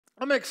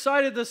I'm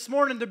excited this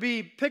morning to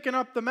be picking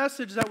up the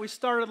message that we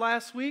started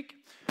last week,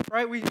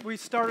 right? We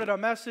started a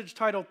message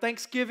titled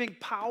Thanksgiving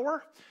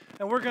Power,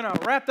 and we're going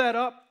to wrap that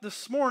up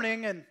this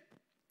morning. And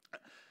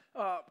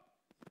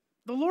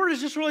the Lord has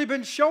just really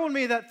been showing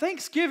me that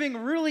Thanksgiving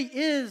really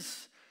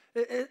is,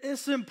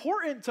 it's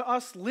important to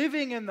us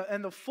living in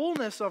the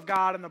fullness of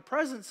God and the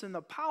presence and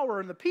the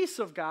power and the peace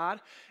of God.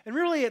 And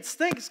really it's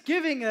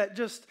Thanksgiving that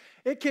just,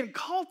 it can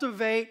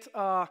cultivate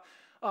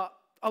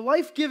a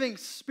life-giving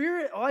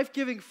spirit, a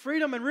life-giving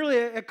freedom, and really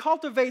it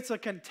cultivates a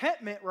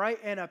contentment, right,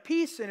 and a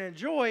peace and a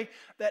joy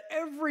that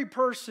every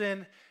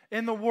person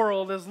in the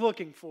world is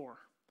looking for,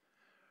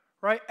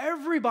 right?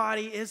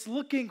 Everybody is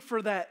looking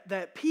for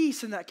that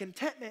peace and that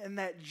contentment and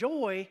that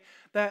joy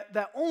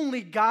that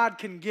only God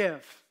can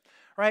give,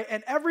 right?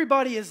 And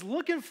everybody is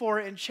looking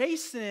for it and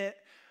chasing it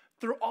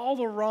through all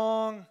the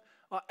wrong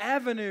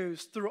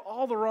avenues, through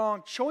all the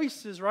wrong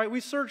choices, right?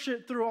 We search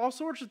it through all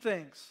sorts of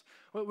things.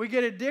 We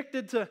get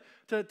addicted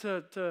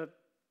to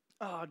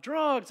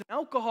drugs and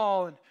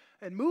alcohol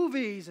and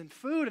movies and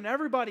food, and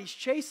everybody's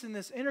chasing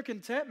this inner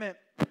contentment.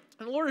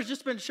 And the Lord has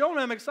just been showing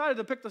me. I'm excited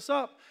to pick this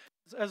up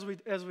as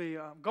we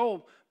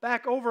go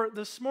back over it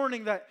this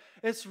morning, that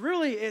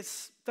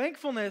it's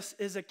thankfulness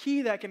is a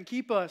key that can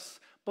keep us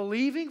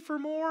believing for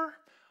more,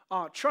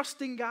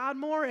 trusting God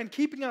more, and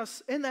keeping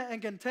us in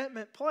that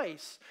contentment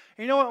place.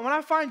 And you know what? When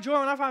I find joy,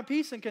 when I find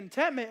peace and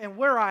contentment in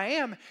where I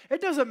am,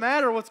 it doesn't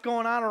matter what's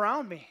going on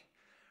around me.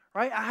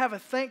 Right? I have a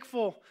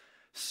thankful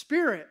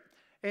spirit.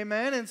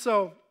 Amen. And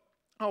so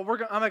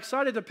I'm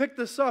excited to pick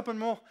this up,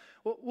 and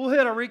we'll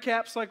hit our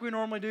recaps like we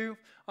normally do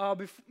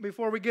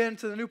before we get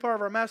into the new part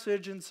of our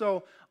message. And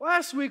so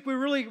last week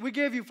we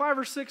gave you 5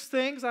 or 6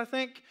 things I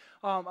think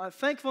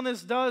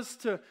thankfulness does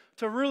to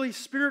really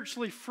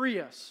spiritually free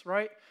us,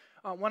 right?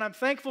 When I'm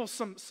thankful,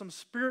 some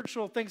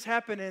spiritual things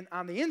happen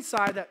on the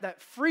inside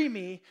that free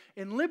me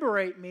and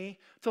liberate me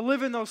to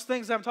live in those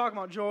things that I'm talking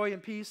about, joy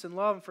and peace and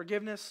love and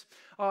forgiveness.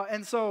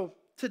 And so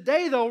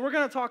today, though, we're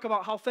going to talk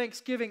about how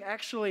Thanksgiving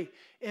actually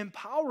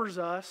empowers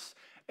us,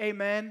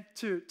 amen,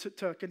 to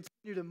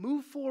continue to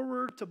move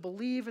forward, to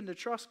believe and to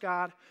trust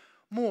God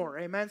more,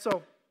 amen.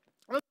 So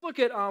let's look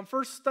at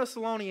 1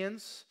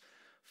 Thessalonians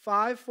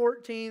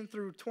 5:14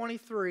 through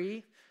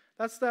 23.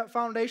 That's that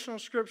foundational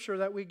scripture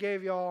that we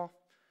gave y'all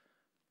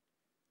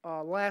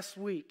last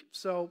week.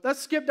 So let's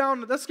skip down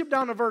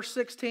to verse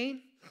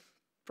 16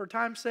 for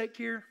time's sake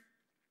here.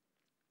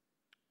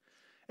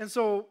 And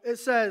so it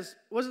says,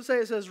 what does it say?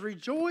 It says,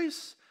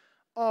 rejoice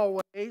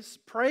always,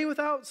 pray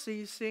without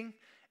ceasing,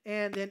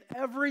 and in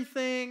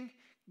everything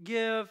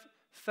give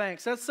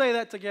thanks. Let's say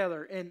that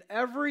together. In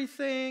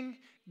everything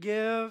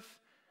give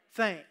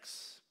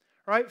thanks.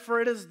 Right?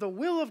 For it is the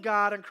will of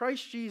God in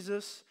Christ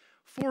Jesus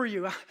for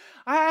you.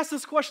 I asked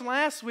this question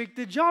last week.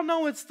 Did y'all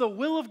know it's the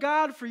will of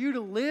God for you to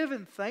live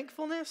in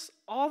thankfulness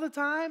all the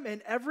time,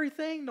 in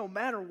everything, no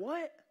matter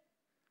what?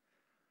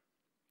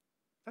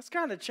 That's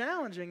kind of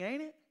challenging,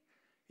 ain't it?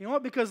 You know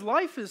what? Because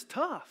life is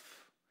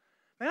tough.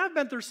 Man, I've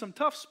been through some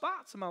tough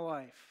spots in my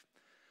life.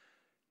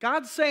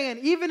 God's saying,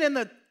 even in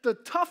the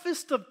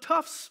toughest of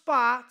tough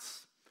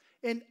spots,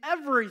 in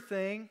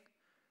everything,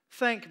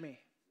 thank me.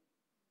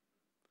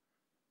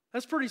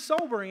 That's pretty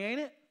sobering, ain't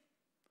it?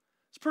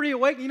 It's pretty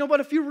awakening. You know, but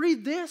if you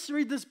read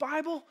this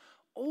Bible,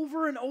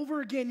 over and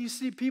over again, you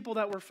see people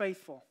that were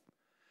faithful.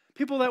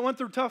 People that went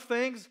through tough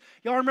things.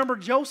 Y'all remember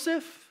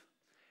Joseph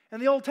in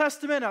the Old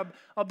Testament,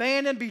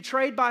 abandoned,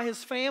 betrayed by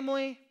his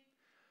family,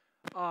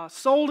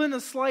 sold into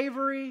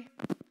slavery,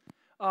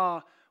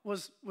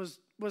 was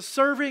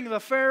serving the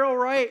Pharaoh,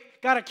 right?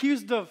 Got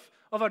accused of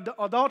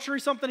adultery,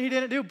 something he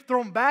didn't do,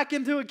 thrown back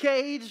into a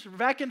cage,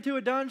 back into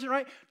a dungeon,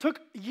 right? Took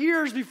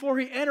years before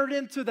he entered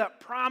into that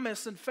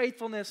promise and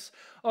faithfulness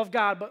of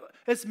God. But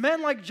it's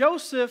men like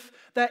Joseph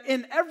that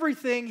in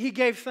everything he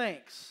gave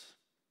thanks,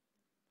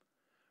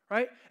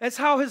 right? It's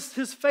how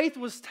his faith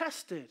was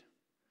tested.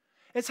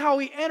 It's how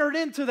he entered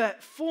into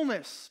that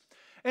fullness.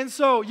 And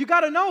so you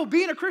got to know,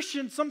 being a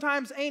Christian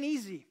sometimes ain't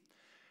easy.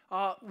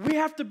 We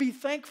have to be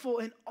thankful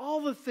in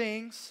all the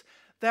things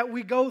that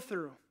we go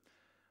through.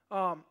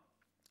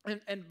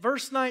 In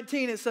verse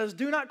 19, it says,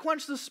 do not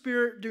quench the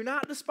spirit, do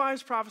not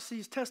despise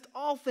prophecies, test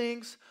all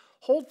things,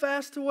 hold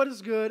fast to what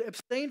is good,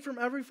 abstain from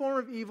every form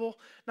of evil.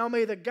 Now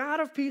may the God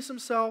of peace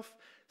himself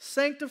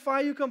sanctify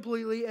you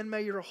completely, and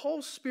may your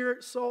whole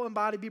spirit, soul, and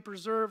body be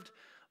preserved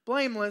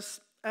blameless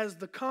as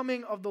the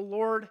coming of the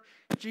Lord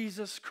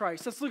Jesus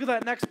Christ. Let's look at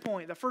that next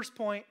point, the first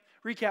point,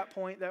 recap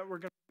point that we're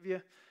going to give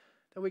you,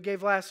 that we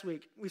gave last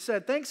week. We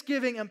said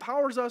Thanksgiving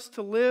empowers us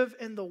to live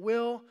in the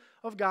will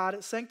of God.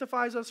 It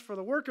sanctifies us for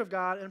the work of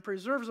God and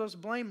preserves us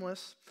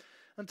blameless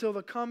until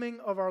the coming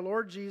of our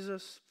Lord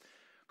Jesus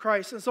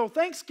Christ. And so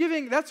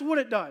Thanksgiving, that's what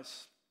it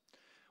does.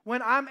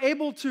 When I'm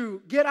able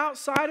to get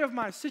outside of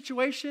my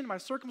situation, my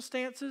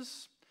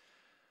circumstances,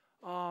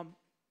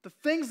 the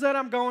things that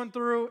I'm going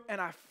through,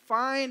 and I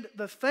find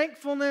the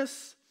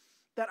thankfulness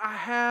that I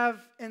have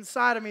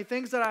inside of me,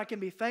 things that I can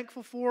be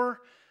thankful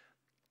for,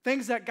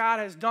 things that God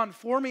has done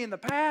for me in the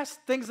past,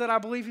 things that I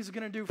believe He's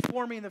going to do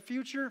for me in the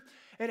future.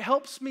 It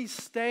helps me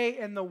stay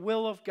in the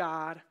will of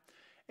God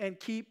and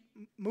keep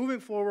moving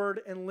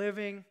forward and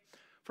living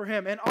for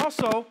Him. And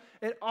also,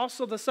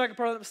 the second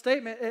part of the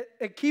statement,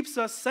 it keeps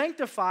us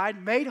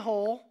sanctified, made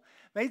whole,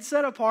 made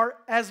set apart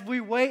as we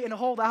wait and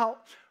hold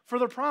out for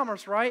the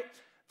promise, right?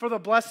 For the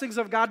blessings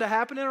of God to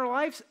happen in our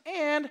lives,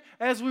 and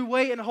as we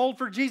wait and hold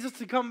for Jesus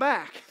to come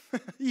back.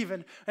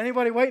 Even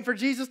anybody waiting for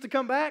Jesus to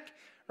come back?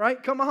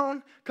 Right? Come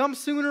on. Come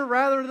sooner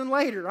rather than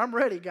later. I'm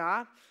ready,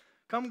 God.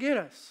 Come get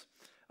us.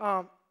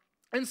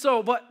 And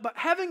so, but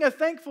having a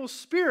thankful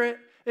spirit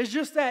is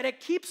just that. It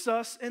keeps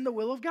us in the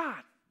will of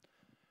God.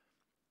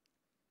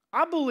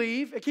 I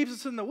believe it keeps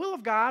us in the will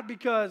of God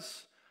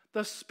because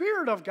the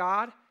Spirit of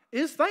God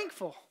is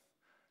thankful.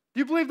 Do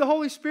you believe the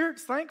Holy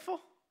Spirit's thankful?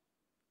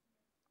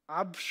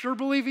 I sure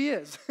believe He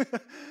is.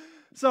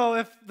 So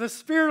if the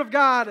Spirit of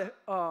God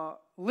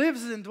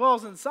lives and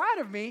dwells inside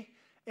of me,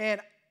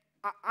 and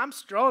I'm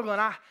struggling,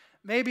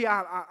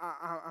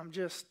 I'm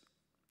just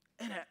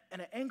in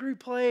an angry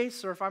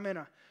place, or if I'm in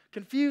a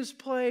confused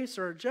place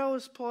or a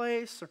jealous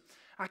place, or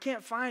I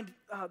can't find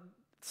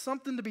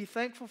something to be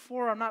thankful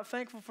for. I'm not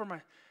thankful for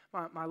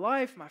my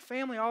life, my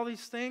family, all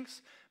these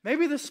things.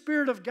 Maybe the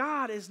Spirit of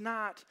God is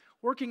not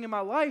working in my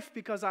life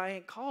because I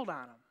ain't called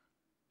on Him.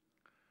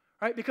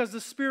 Right? Because the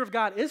Spirit of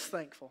God is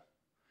thankful.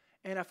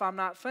 And if I'm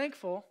not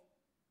thankful,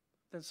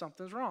 then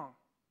something's wrong.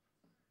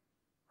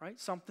 Right?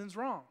 Something's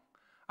wrong.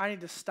 I need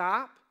to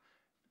stop,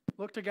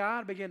 look to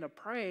God, begin to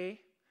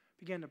pray,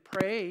 begin to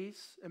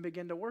praise, and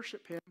begin to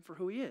worship Him for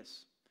who He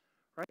is.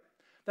 Right?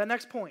 That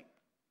next point.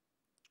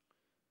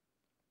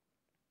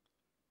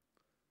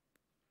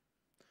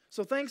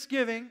 So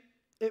Thanksgiving,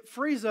 it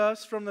frees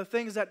us from the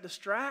things that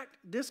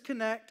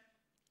disconnect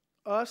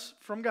us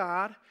from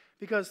God,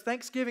 because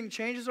Thanksgiving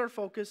changes our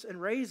focus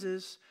and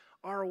raises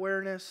our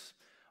awareness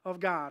of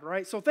God,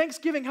 right? So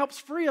Thanksgiving helps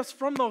free us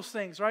from those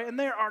things, right? And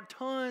there are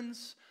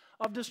tons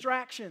of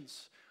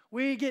distractions.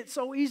 We get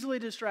so easily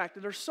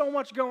distracted. There's so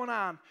much going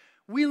on.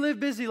 We live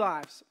busy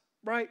lives,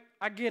 right?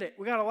 I get it.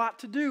 We got a lot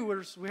to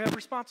do. We have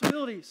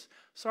responsibilities.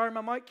 Sorry,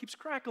 my mic keeps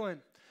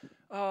crackling.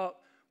 And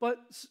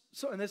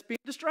it's being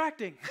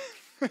distracting,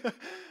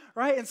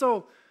 right? And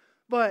so,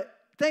 but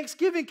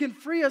Thanksgiving can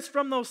free us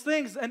from those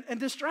things. And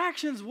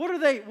distractions, what are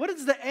they? What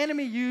does the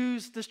enemy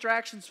use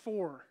distractions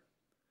for?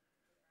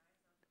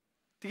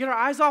 To get our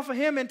eyes off of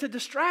Him and to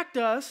distract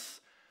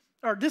us,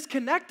 or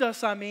disconnect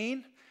us,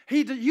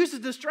 He uses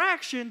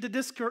distraction to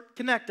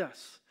disconnect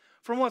us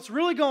from what's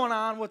really going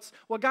on,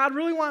 what God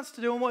really wants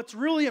to do, and what's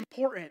really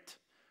important.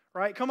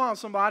 Right? Come on,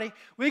 somebody.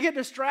 We get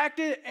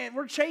distracted and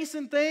we're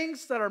chasing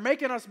things that are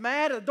making us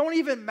mad that don't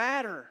even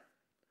matter.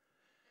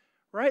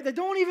 Right? They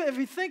don't even, if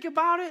you think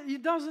about it,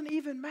 it doesn't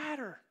even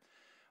matter.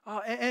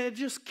 And it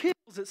just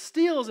kills, it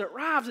steals, it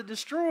robs, it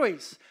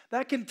destroys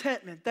that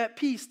contentment, that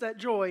peace, that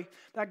joy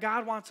that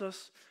God wants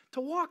us to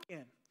walk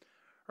in.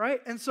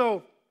 Right? And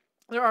so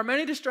there are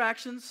many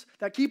distractions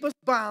that keep us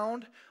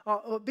bound.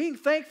 Being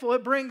thankful,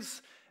 it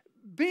brings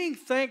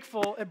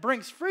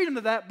freedom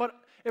to that, but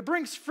it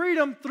brings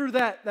freedom through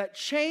that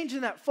change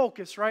and that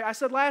focus, right? I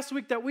said last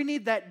week that we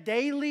need that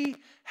daily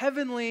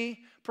heavenly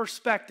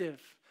perspective,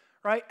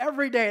 right?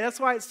 Every day. That's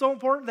why it's so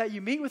important that you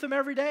meet with Him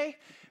every day,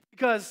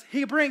 because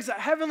He brings a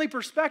heavenly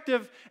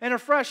perspective and a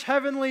fresh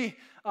heavenly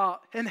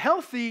and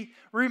healthy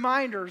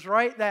reminders,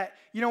 right? That,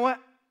 you know what?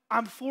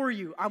 I'm for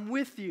you. I'm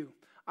with you.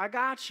 I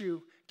got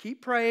you.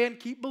 Keep praying.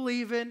 Keep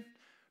believing.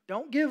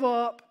 Don't give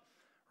up,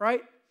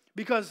 right?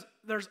 Because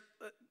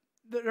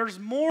there's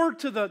more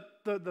to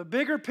the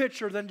bigger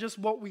picture than just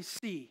what we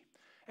see.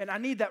 And I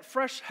need that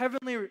fresh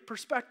heavenly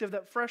perspective,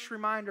 that fresh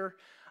reminder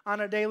on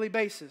a daily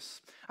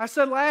basis. I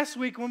said last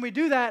week, when we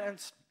do that, and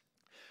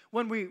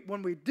when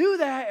we do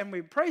that and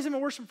we praise Him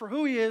and worship Him for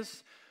who He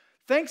is,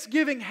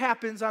 Thanksgiving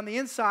happens on the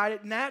inside.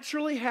 It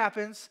naturally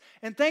happens,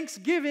 and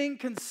Thanksgiving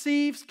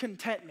conceives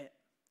contentment.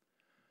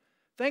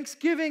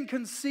 Thanksgiving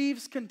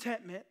conceives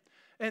contentment,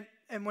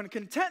 and when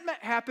contentment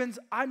happens,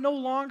 I no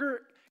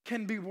longer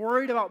can be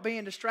worried about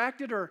being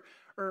distracted or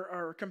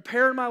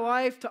comparing my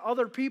life to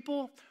other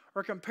people,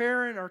 or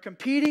comparing or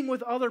competing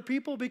with other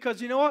people, because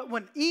you know what?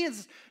 When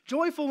Ian's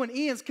joyful, when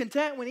Ian's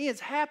content, when Ian's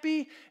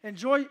happy and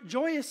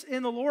joyous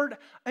in the Lord,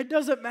 it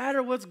doesn't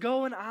matter what's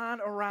going on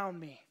around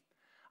me.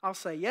 I'll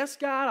say, yes,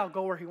 God, I'll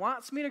go where He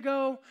wants me to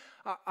go.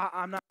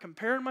 I'm not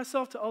comparing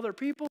myself to other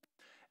people.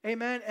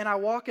 Amen. And I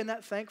walk in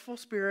that thankful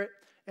spirit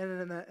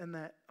and in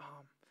that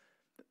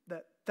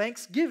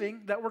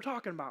thanksgiving that we're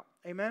talking about.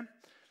 Amen.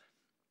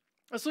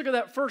 Let's look at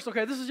that first.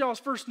 Okay, this is y'all's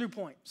first new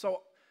point.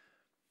 So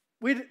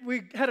we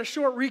had a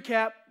short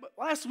recap. But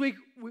last week,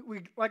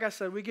 we like I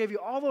said, we gave you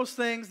all those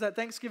things that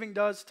Thanksgiving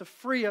does to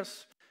free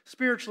us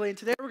spiritually. And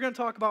today we're going to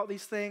talk about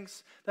these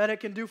things that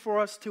it can do for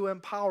us to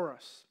empower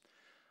us.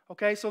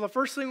 Okay, so the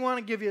first thing we want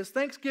to give you is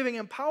Thanksgiving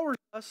empowers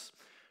us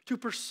to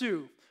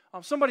pursue.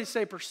 Somebody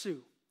say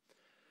pursue.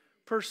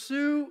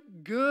 Pursue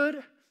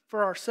good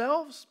for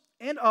ourselves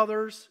and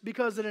others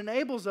because it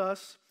enables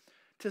us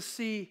to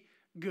see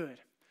good.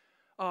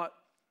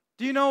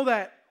 Do you know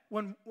that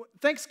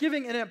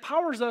Thanksgiving, it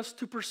empowers us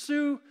to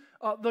pursue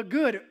the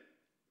good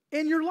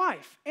in your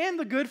life and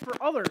the good for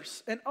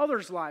others and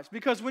others' lives.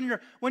 Because when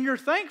you're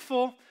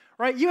thankful,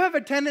 right, you have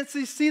a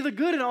tendency to see the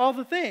good in all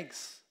the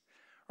things.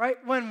 Right?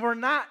 When we're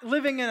not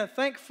living in a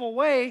thankful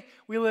way,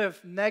 we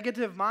live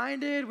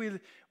negative-minded,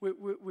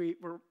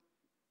 we're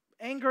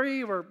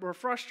angry, we're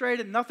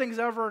frustrated, nothing's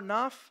ever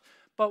enough.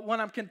 But when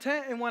I'm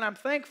content and when I'm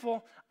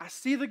thankful, I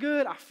see the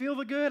good, I feel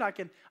the good, I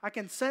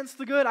can sense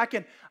the good, I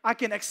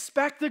can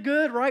expect the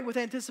good, right? With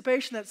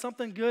anticipation that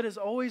something good is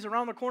always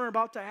around the corner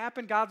about to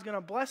happen. God's going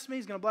to bless me,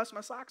 He's going to bless my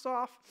socks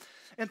off.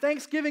 And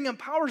Thanksgiving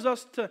empowers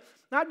us to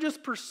not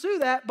just pursue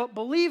that, but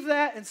believe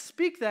that and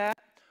speak that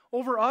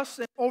over us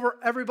and over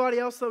everybody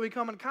else that we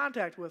come in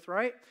contact with,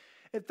 right?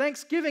 At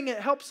Thanksgiving, it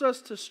helps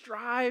us to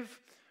strive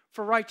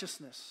for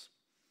righteousness.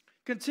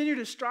 Continue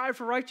to strive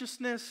for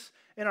righteousness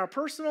in our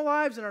personal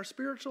lives, in our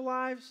spiritual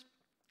lives.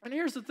 And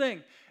here's the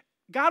thing.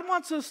 God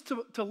wants us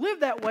to live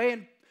that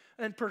way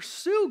and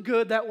pursue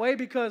good that way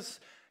because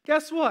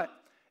guess what?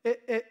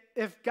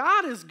 If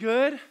God is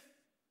good,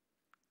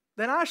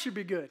 then I should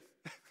be good,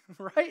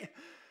 right?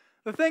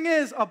 The thing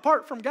is,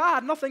 apart from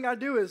God, nothing I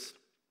do is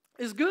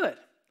good.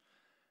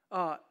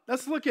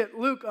 Let's look at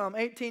Luke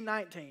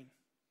 18:19.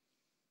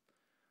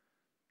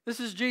 This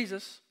is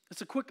Jesus.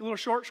 It's a quick little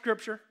short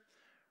scripture,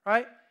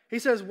 right? He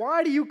says,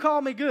 "Why do you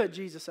call me good?"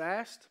 Jesus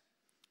asked.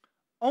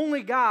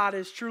 "Only God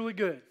is truly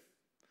good."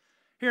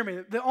 Hear me.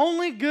 The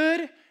only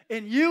good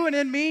in you and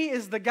in me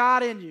is the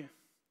God in you.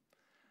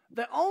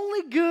 The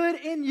only good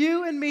in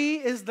you and me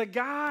is the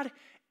God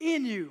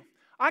in you.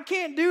 I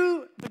can't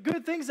do the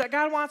good things that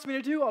God wants me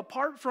to do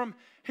apart from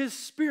His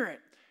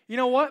Spirit. You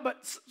know what?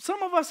 But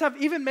some of us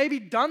have even maybe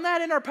done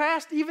that in our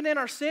past, even in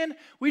our sin.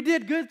 We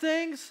did good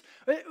things.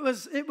 It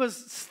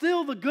was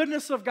still the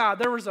goodness of God.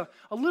 There was a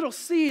little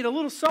seed, a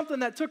little something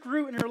that took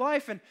root in your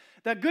life, and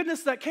that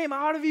goodness that came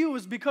out of you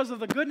was because of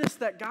the goodness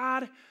that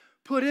God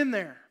put in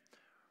there,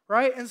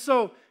 right? And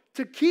so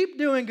to keep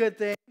doing good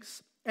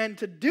things and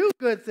to do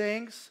good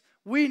things,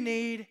 we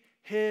need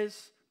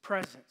His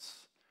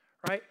presence,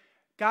 right?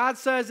 God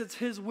says it's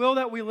His will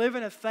that we live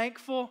in a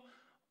thankful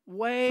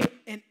way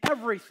in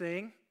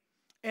everything.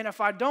 And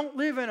if I don't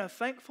live in a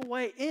thankful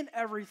way in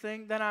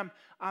everything, then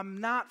I'm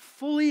not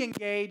fully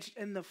engaged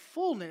in the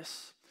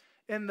fullness,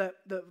 in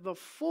the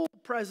full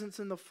presence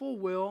and the full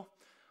will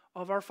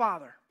of our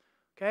Father.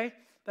 Okay?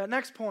 That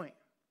next point.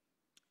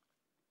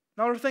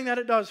 Another thing that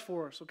it does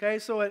for us. Okay?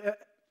 So it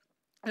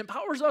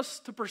empowers us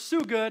to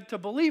pursue good, to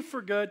believe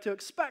for good, to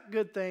expect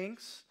good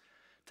things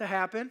to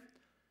happen.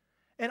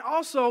 And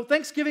also,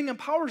 Thanksgiving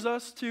empowers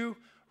us to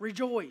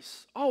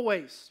rejoice,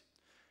 always.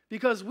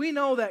 Because we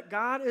know that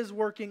God is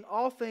working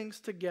all things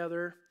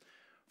together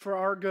for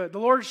our good. The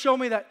Lord showed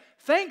me that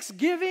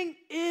Thanksgiving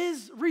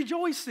is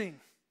rejoicing.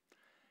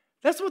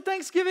 That's what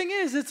Thanksgiving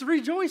is. It's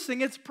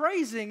rejoicing. It's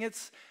praising.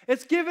 It's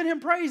giving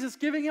Him praise. It's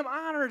giving Him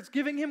honor. It's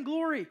giving Him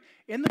glory.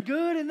 In the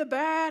good, in the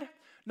bad,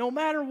 no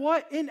matter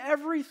what, in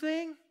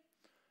everything.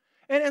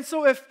 And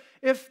so if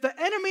the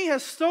enemy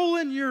has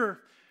stolen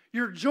your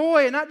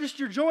joy, and not just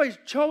your joy,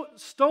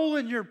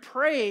 stolen your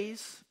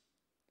praise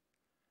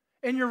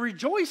and your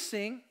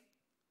rejoicing,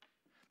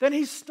 then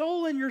he's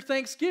stolen your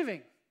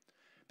thanksgiving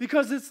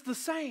because it's the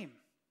same,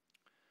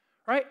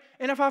 right?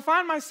 And if I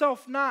find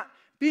myself not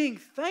being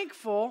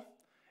thankful,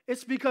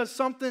 it's because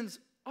something's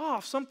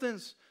off,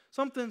 something's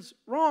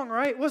wrong,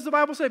 right? What does the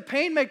Bible say?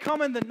 Pain may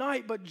come in the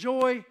night, but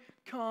joy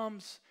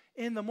comes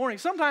in the morning.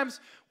 Sometimes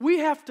we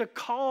have to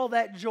call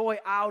that joy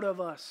out of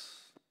us.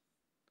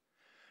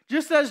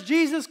 Just as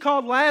Jesus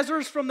called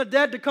Lazarus from the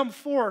dead to come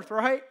forth,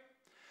 right?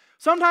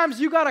 Sometimes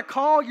you got to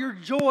call your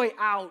joy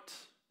out.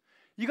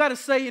 You got to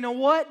say, you know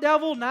what,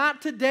 devil, not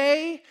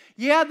today.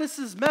 Yeah, this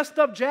is messed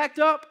up, jacked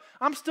up.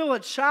 I'm still a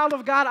child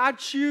of God. I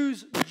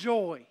choose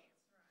joy.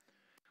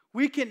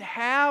 We can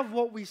have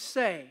what we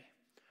say,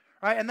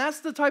 right? And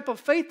that's the type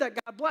of faith that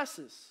God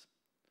blesses.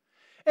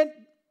 And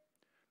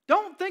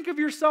don't think of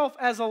yourself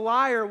as a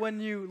liar when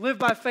you live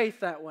by faith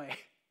that way.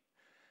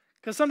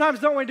 Because sometimes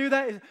don't we do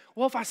that?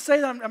 Well, if I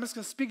say that I'm just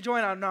going to speak joy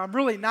and I'm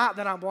really not,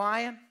 then I'm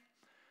lying.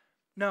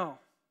 No,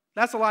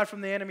 that's a lie from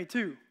the enemy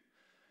too.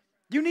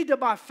 You need to,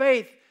 by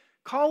faith,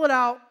 call it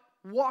out,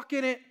 walk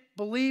in it,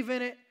 believe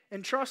in it,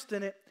 and trust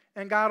in it,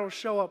 and God will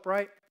show up,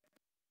 right?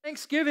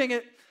 Thanksgiving,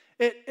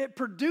 it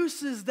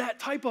produces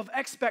that type of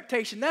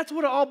expectation. That's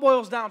what it all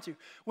boils down to.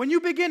 When you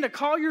begin to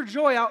call your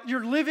joy out,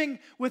 you're living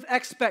with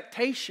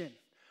expectation,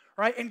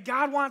 right? And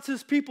God wants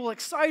His people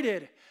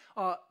excited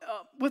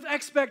with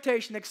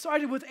expectation,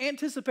 excited with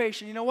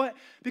anticipation. You know what?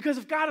 Because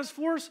if God is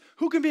for us,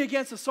 who can be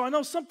against us? So I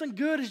know something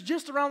good is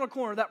just around the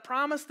corner. That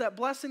promise, that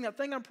blessing, that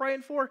thing I'm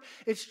praying for,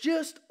 it's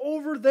just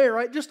over there,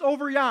 right? Just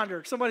over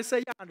yonder. Somebody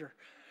say yonder.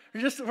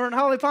 We're in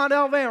Holly Pond,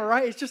 Alabama,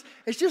 right?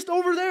 It's just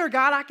over there,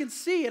 God. I can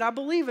see it. I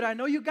believe it. I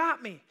know you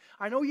got me.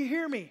 I know you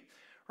hear me,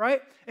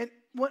 right? And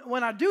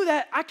when I do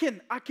that, I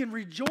can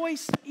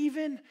rejoice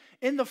even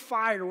in the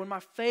fire when my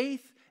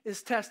faith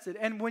is tested.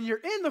 And when you're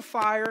in the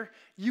fire,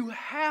 you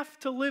have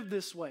to live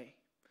this way.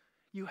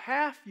 You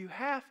have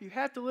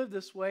to live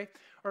this way.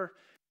 Or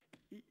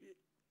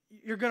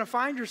you're going to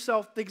find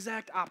yourself the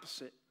exact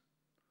opposite.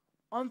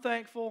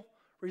 Unthankful,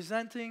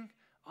 resenting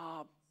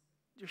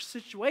your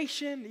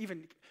situation.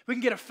 Even we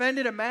can get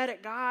offended and mad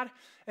at God.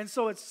 And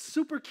so it's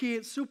super key,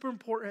 it's super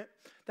important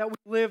that we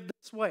live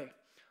this way.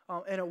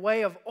 In a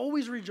way of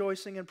always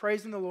rejoicing and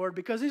praising the Lord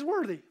because He's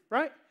worthy,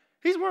 right?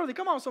 He's worthy.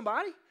 Come on,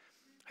 somebody.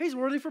 He's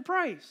worthy for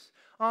praise.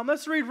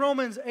 Let's read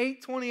Romans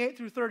 8:28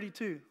 through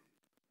 32.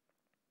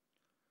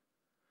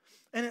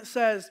 And it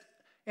says,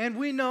 and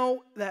we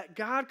know that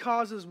God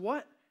causes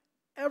what?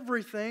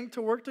 Everything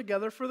to work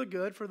together for the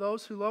good for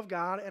those who love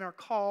God and are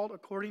called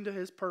according to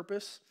His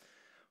purpose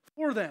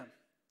for them.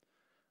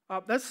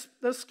 Let's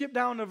skip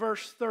down to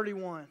verse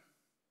 31.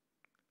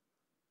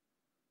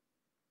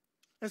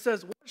 It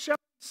says, what shall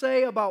we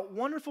say about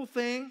wonderful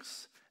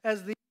things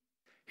as these?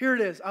 Here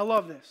it is. I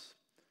love this.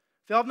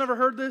 If y'all have never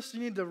heard this, you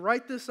need to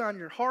write this on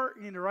your heart.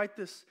 You need to write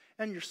this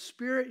in your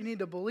spirit. You need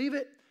to believe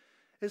it.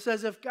 It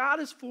says, if God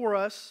is for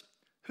us,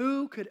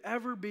 who could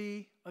ever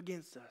be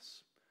against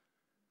us?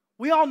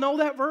 We all know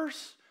that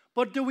verse,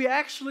 but do we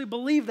actually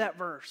believe that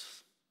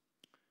verse?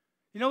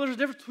 You know, there's a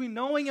difference between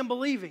knowing and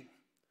believing.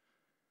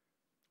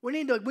 We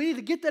need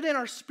to get that in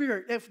our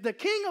spirit. If the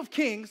King of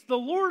Kings, the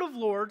Lord of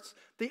Lords,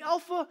 the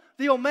Alpha,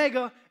 the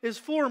Omega is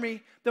for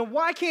me, then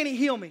why can't He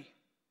heal me?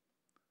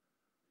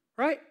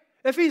 Right?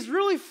 If He's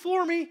really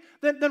for me,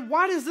 then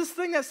why does this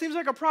thing that seems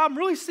like a problem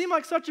really seem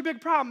like such a big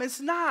problem?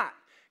 It's not.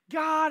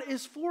 God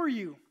is for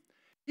you.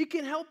 He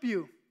can help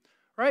you.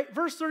 Right?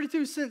 Verse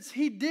 32, since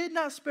He did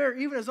not spare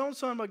even His own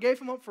Son, but gave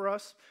Him up for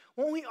us,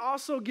 won't we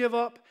also give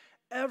up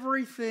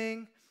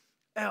everything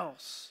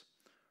else?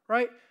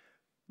 Right?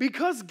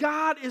 Because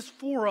God is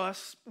for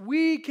us,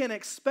 we can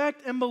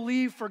expect and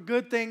believe for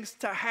good things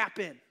to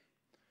happen.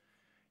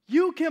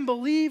 You can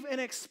believe and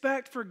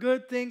expect for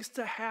good things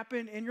to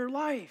happen in your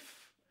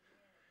life.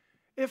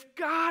 If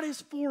God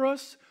is for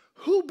us,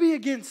 who be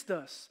against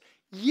us?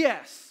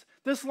 Yes.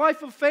 This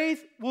life of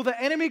faith, will the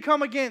enemy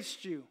come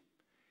against you?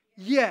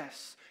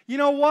 Yes. You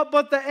know what?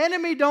 But the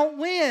enemy don't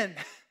win.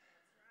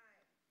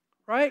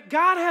 Right?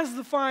 God has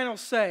the final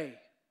say.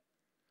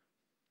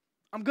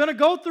 I'm going to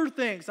go through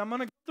things. I'm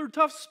going to go through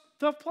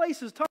tough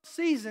places, tough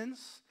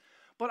seasons.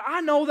 But I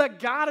know that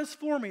God is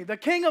for me. The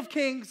King of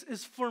Kings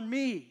is for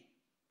me.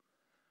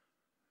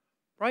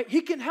 Right?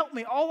 He can help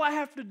me. All I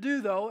have to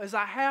do, though, is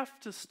I have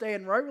to stay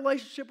in right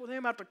relationship with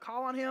Him. I have to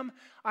call on Him.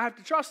 I have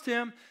to trust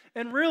Him.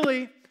 And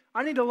really,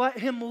 I need to let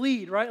Him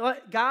lead, right?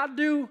 Let God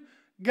do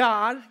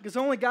God, because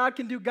only God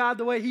can do God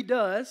the way He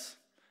does,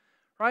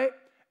 right?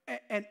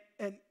 And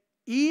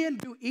Ian,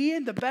 do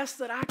Ian the best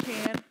that I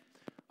can,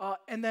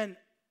 and then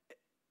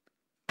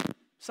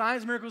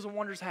signs, miracles, and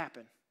wonders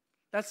happen.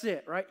 That's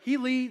it, right? He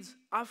leads,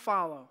 I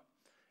follow.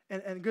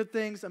 And good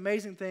things,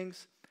 amazing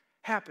things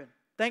happen.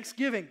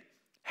 Thanksgiving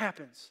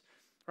happens,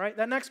 right?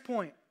 That next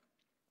point.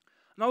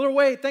 Another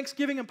way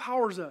Thanksgiving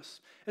empowers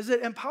us is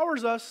it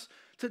empowers us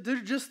to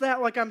do just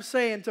that, like I'm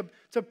saying,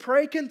 to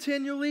pray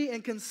continually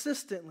and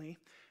consistently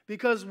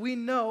because we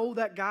know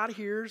that God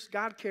hears,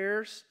 God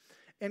cares,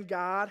 and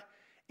God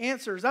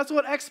answers. That's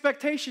what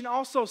expectation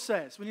also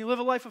says. When you live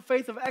a life of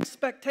faith, of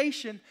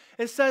expectation,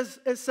 it says,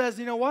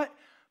 you know what?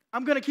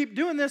 I'm going to keep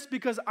doing this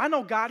because I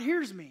know God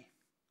hears me.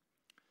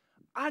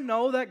 I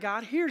know that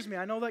God hears me.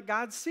 I know that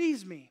God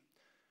sees me.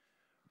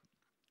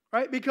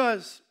 Right?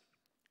 Because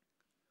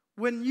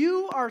when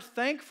you are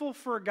thankful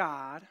for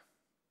God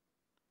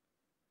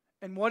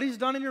and what He's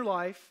done in your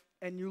life,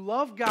 and you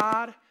love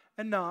God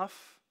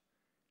enough,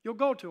 you'll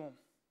go to Him.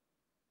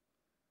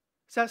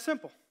 It's that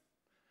simple.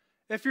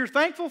 If you're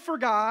thankful for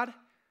God,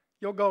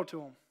 you'll go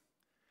to Him.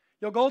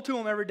 You'll go to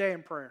Him every day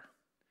in prayer.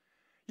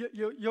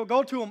 You'll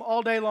go to Him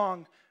all day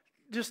long,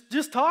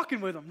 just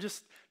talking with Him,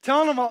 just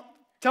telling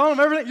Him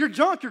everything, your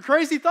junk, your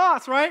crazy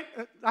thoughts, right?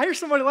 I hear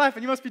somebody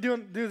laughing. You must be do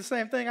the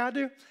same thing I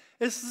do.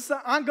 It's this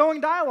ongoing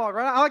dialogue,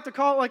 right? I like to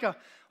call it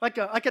like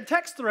a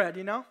text thread,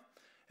 you know?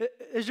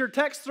 Is your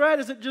text thread,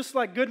 is it just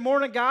like good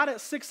morning God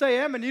at 6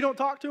 a.m. and you don't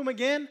talk to Him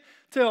again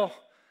till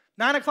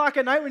 9 o'clock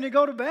at night when you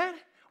go to bed?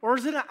 Or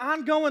is it an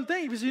ongoing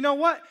thing? Because you know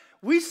what?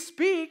 We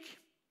speak,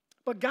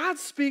 but God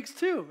speaks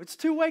too. It's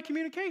two-way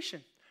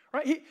communication,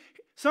 right?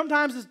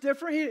 Sometimes it's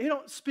different. He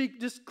don't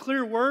speak just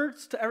clear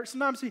words.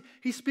 Sometimes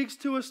he speaks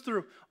to us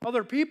through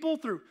other people,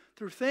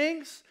 through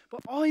things.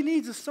 But all He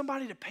needs is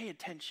somebody to pay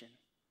attention,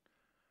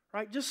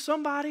 right? Just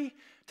somebody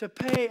to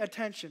pay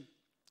attention.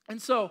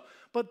 And so,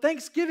 but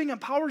Thanksgiving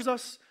empowers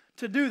us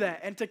to do that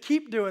and to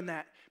keep doing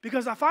that.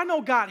 Because if I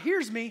know God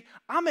hears me,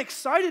 I'm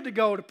excited to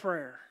go to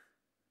prayer,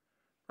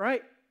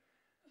 right?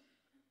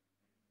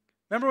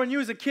 Remember when you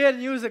was a kid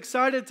and you was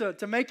excited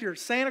to make your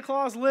Santa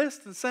Claus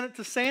list and send it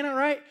to Santa,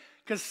 right?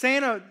 Because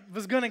Santa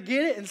was going to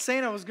get it and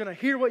Santa was going to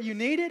hear what you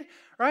needed,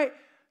 right?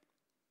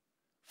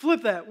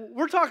 Flip that.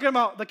 We're talking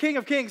about the King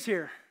of Kings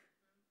here.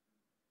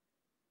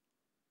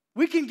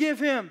 We can give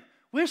Him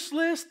wish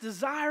list,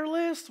 desire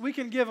list. We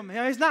can give Him,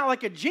 He's not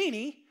like a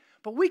genie,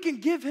 but we can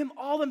give Him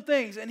all them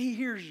things and He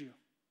hears you.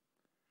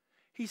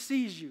 He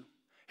sees you.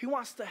 He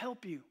wants to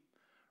help you,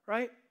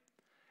 right?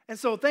 And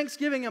so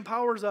Thanksgiving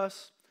empowers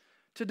us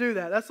to do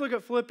that. Let's look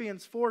at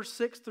Philippians 4,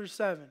 6 through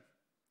 7.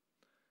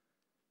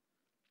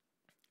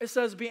 It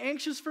says, be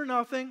anxious for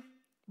nothing,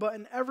 but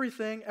in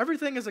everything.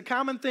 Everything is a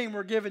common theme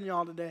we're giving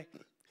y'all today.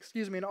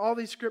 In all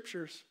these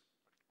scriptures.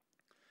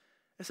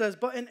 It says,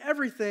 but in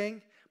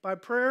everything, by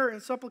prayer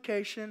and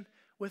supplication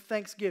with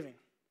thanksgiving.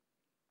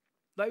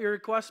 Let your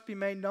requests be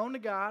made known to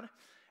God,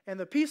 and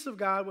the peace of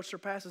God, which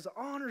surpasses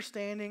all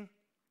understanding,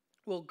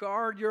 will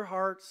guard your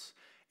hearts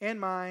and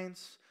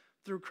minds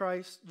through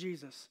Christ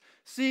Jesus.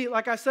 See,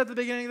 like I said at the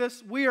beginning of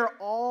this, we are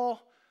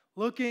all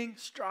looking,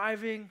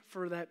 striving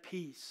for that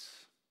peace.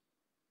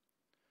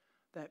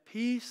 That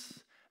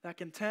peace, that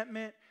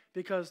contentment,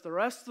 because the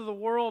rest of the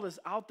world is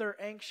out there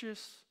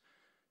anxious,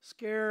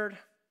 scared.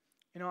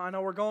 I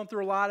know we're going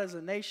through a lot as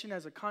a nation,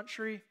 as a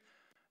country.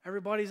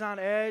 Everybody's on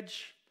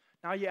edge.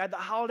 Now you add the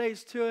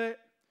holidays to it,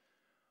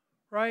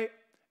 right?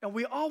 And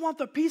we all want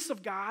the peace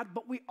of God,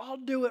 but we all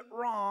do it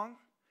wrong.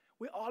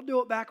 We all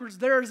do it backwards.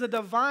 There is a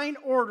divine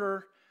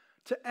order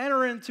to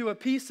enter into a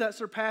peace that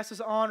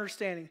surpasses all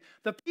understanding.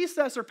 The peace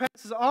that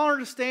surpasses all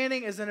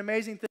understanding is an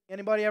amazing thing.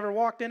 Anybody ever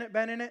walked in it,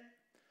 been in it,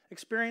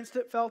 experienced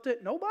it, felt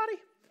it? Nobody?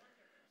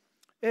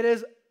 It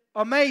is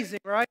amazing,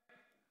 right?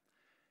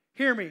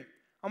 Hear me.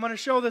 I'm going to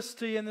show this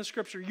to you in the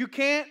scripture. You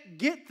can't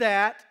get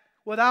that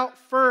without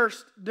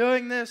first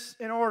doing this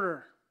in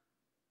order.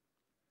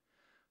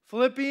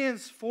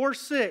 Philippians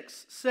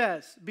 4:6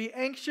 says, be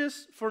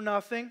anxious for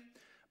nothing,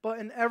 but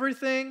in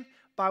everything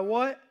by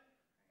what?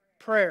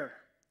 Prayer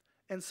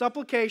and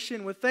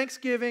supplication with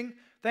thanksgiving.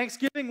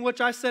 Thanksgiving,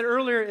 which I said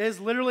earlier, is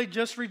literally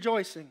just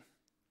rejoicing.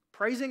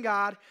 Praising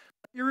God.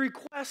 Your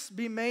requests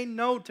be made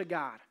known to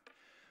God.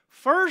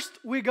 First,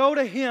 we go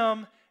to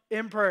Him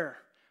in prayer.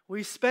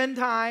 We spend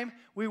time,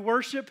 we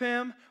worship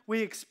Him,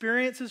 we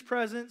experience His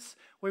presence,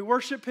 we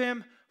worship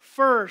Him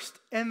first,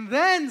 and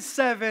then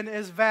 7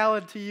 is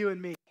valid to you and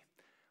me.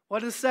 What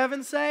does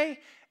 7 say?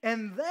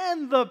 And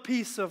then the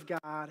peace of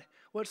God,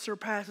 which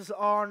surpasses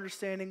all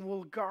understanding,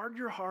 will guard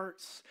your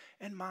hearts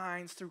and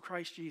minds through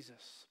Christ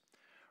Jesus.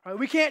 All right,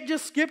 we can't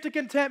just skip to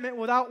contentment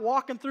without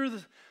walking through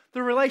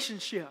the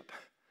relationship.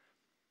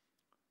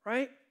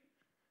 Right?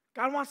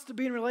 God wants to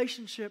be in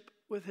relationship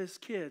with His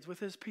kids, with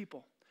His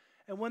people.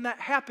 And when that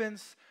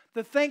happens,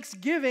 the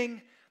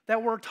thanksgiving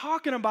that we're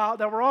talking about,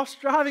 that we're all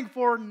striving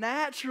for,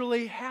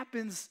 naturally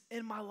happens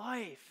in my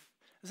life.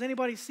 Does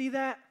anybody see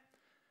that?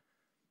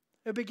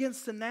 It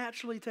begins to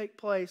naturally take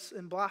place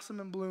and blossom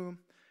and bloom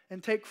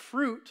and take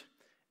fruit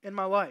in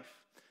my life.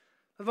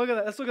 Let's look at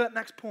that. Let's look at that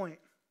next point.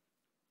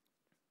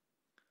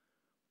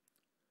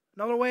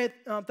 Another way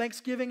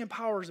thanksgiving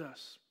empowers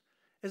us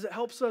is it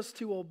helps us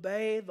to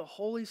obey the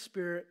Holy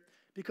Spirit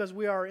because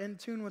we are in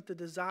tune with the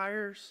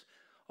desires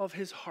of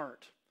His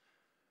heart.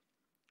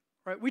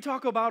 Right? We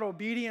talk about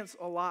obedience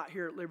a lot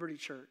here at Liberty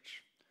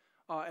Church.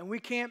 And we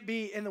can't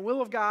be in the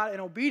will of God and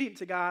obedient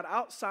to God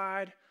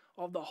outside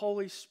of the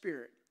Holy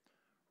Spirit.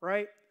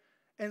 Right?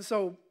 And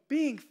so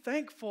being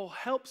thankful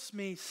helps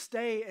me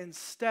stay in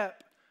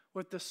step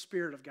with the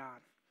Spirit of God.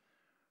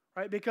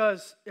 Right?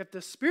 Because if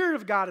the Spirit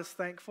of God is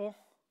thankful,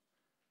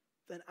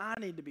 then I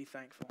need to be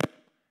thankful.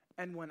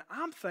 And when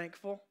I'm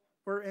thankful,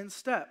 we're in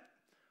step.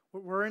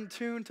 We're in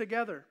tune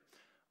together.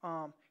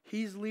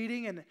 He's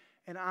leading and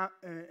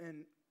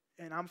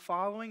I'm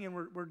following, and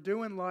we're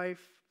doing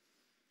life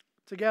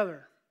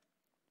together.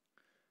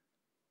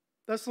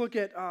 Let's look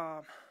at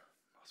lost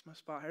my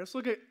spot here. Let's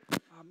look at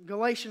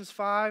Galatians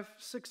 5,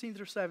 16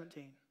 through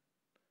 17.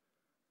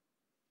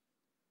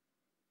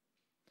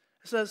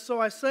 It says, so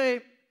I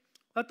say,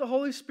 let the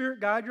Holy Spirit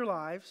guide your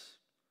lives.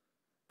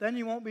 Then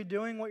you won't be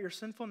doing what your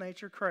sinful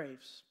nature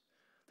craves.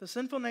 The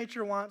sinful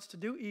nature wants to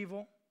do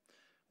evil,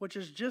 which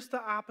is just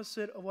the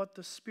opposite of what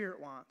the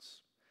Spirit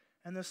wants.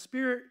 And the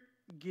Spirit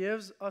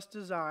gives us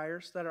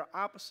desires that are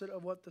opposite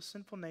of what the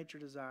sinful nature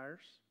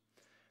desires.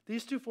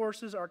 These two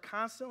forces are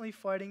constantly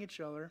fighting each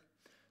other,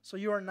 so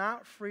you are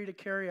not free to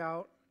carry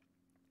out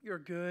your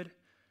good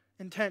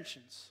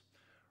intentions.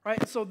 Right?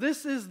 And so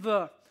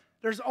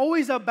there's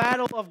always a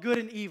battle of good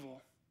and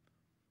evil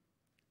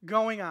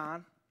going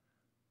on.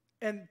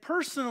 And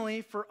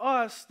personally, for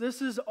us,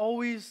 this is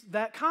always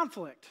that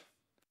conflict,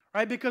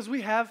 right? Because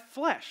we have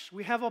flesh.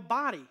 We have a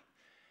body.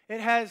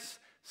 It has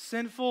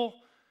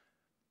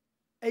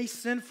a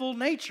sinful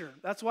nature.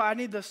 That's why I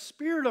need the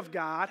Spirit of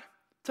God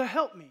to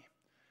help me.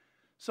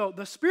 So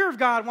the Spirit of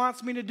God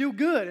wants me to do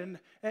good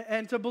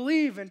and to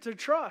believe and to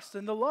trust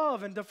and to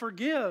love and to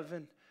forgive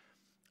and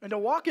to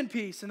walk in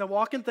peace and to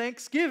walk in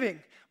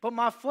thanksgiving. But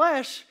my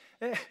flesh,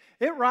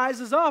 it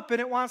rises up and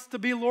it wants to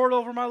be Lord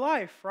over my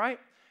life, right?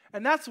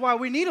 And that's why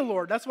we need a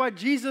Lord. That's why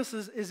Jesus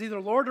is either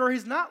Lord or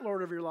He's not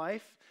Lord of your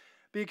life.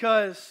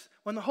 Because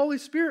when the Holy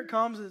Spirit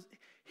comes,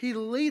 He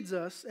leads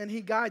us and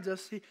He guides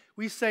us.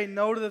 We say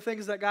no to the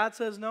things that God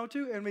says no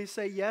to, and we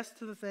say yes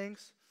to the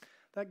things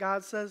that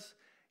God says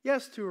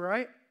yes to,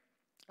 right?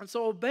 And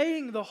so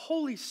obeying the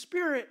Holy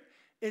Spirit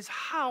is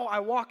how I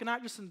walk,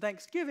 not just in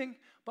thanksgiving,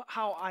 but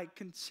how I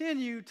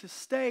continue to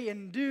stay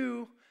and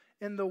do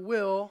in the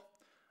will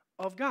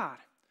of God.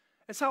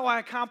 It's how I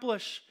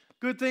accomplish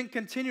good things,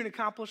 continue to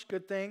accomplish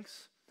good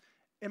things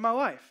in my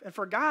life and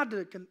for God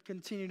to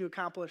continue to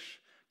accomplish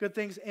good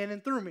things in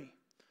and through me.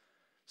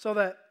 So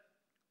that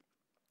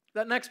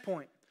next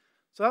point.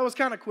 So that was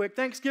kind of quick.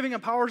 Thanksgiving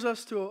empowers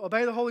us to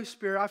obey the Holy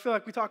Spirit. I feel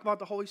like we talk about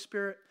the Holy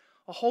Spirit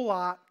a whole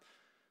lot.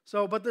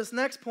 But this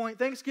next point,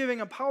 Thanksgiving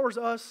empowers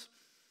us,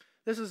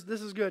 this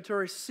is good, to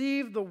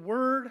receive the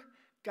word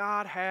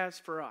God has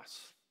for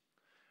us.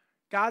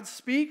 God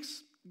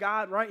speaks,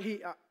 God,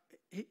 right?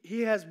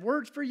 He has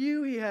words for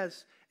you. He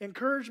has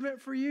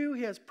encouragement for you.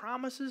 He has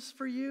promises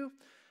for you.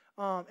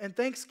 And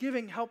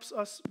Thanksgiving helps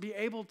us be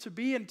able to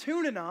be in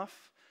tune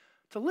enough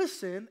to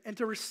listen and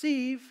to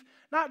receive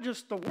not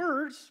just the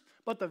words,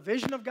 but the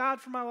vision of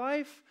God for my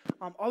life,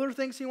 other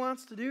things He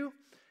wants to do.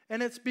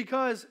 And it's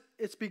because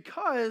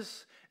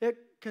it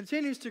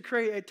continues to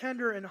create a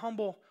tender and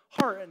humble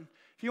heart. And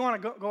if you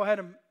want to go ahead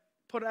and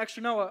put an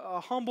extra note, a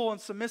humble and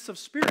submissive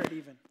spirit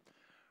even.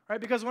 Right?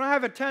 Because when I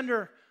have a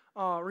tender,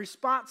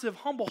 responsive,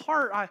 humble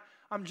heart,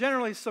 I'm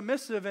generally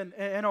submissive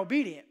and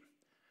obedient.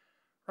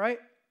 Right?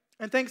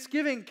 And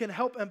Thanksgiving can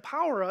help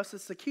empower us.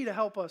 It's the key to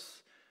help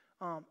us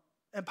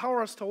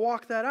empower us to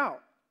walk that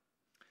out.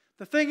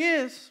 The thing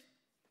is,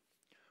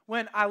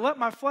 when I let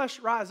my flesh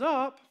rise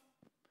up,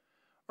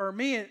 or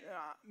me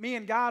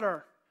and God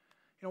are,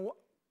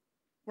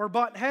 we're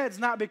butting heads,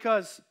 not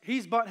because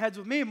He's butting heads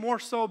with me, more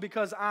so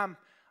because I'm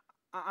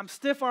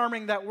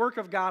stiff-arming that work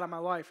of God in my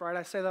life, right?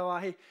 I say that a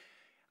lot.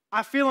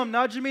 I feel Him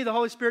nudging me, the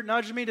Holy Spirit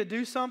nudging me to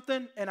do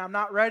something, and I'm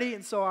not ready,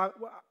 and so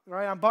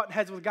I'm butting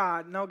heads with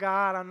God. No,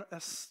 God,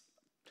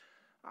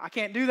 I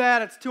can't do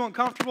that. It's too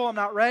uncomfortable. I'm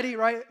not ready,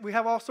 right? We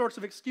have all sorts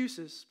of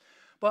excuses.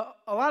 But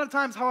a lot of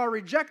times how I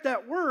reject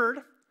that word,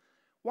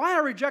 why I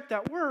reject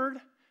that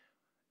word,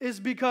 is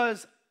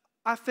because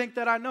I think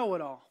that I know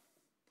it all.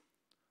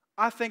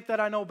 I think that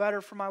I know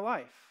better for my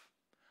life.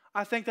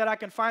 I think that I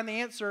can find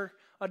the answer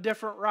a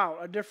different route,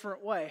 a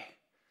different way.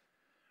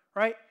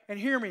 Right? And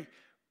hear me,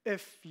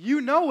 if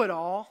you know it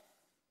all,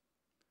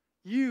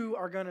 you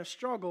are going to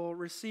struggle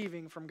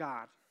receiving from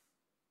God.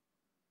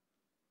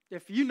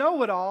 If you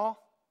know it all,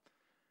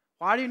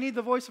 why do you need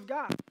the voice of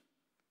God?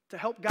 To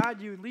help guide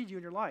you and lead you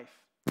in your life.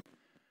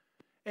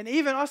 And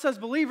even us as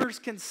believers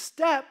can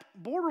step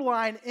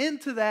borderline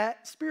into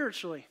that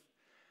spiritually.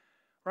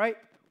 Right?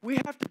 We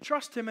have to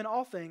trust Him in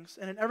all things,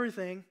 and in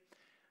everything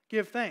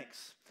give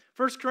thanks.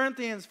 1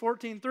 Corinthians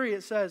 14:3,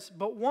 it says,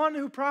 "But one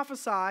who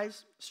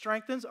prophesies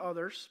strengthens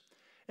others,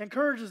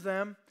 encourages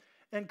them,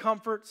 and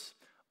comforts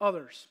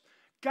others."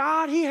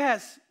 God, He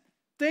has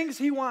things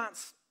He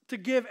wants to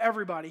give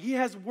everybody. He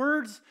has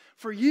words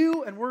for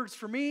you and words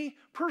for me,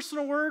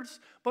 personal words,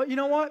 but you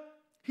know what?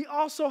 He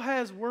also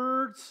has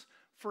words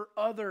for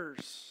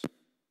others.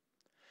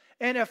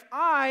 And if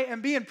I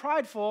am being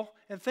prideful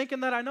and thinking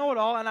that I know it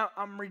all, and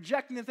I'm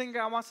rejecting the thing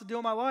God wants to do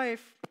in my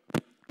life,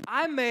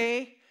 I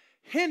may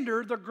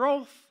hinder the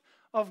growth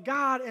of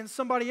God in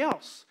somebody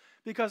else.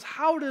 Because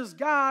how does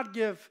God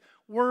give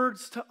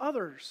words to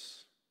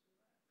others?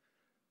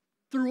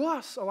 Through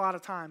us a lot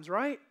of times,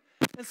 right?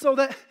 And so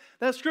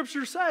that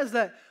scripture says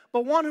that,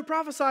 but one who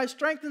prophesies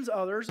strengthens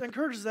others,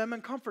 encourages them,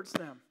 and comforts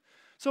them.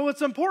 So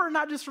it's important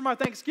not just for my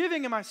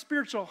thanksgiving and my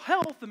spiritual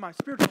health and my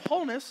spiritual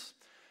wholeness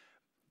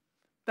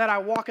that I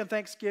walk in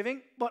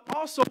thanksgiving, but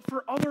also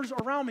for others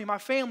around me, my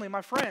family,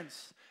 my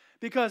friends.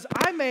 Because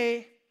I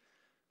may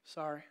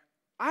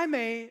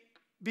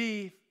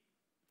be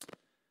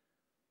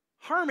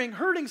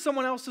hurting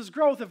someone else's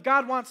growth if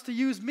God wants to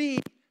use me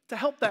to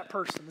help that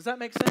person. Does that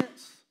make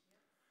sense?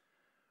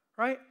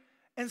 Right?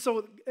 And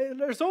so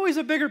there's always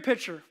a bigger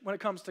picture when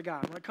it comes to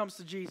God, when it comes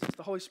to Jesus,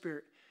 the Holy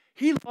Spirit.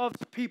 He loves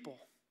people.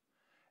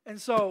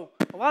 And so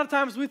a lot of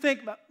times we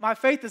think my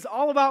faith is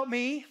all about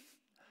me.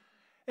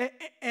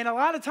 And a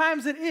lot of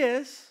times it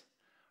is,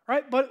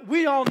 right? But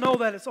we all know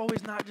that it's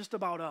always not just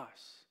about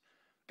us.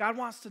 God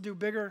wants to do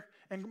bigger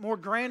and more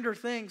grander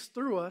things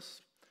through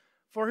us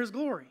for His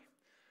glory.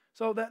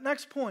 So that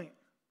next point.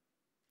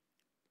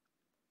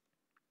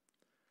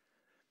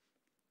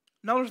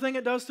 Another thing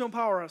it does to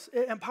empower us.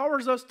 It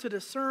empowers us to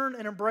discern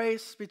and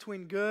embrace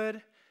between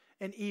good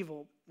and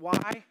evil.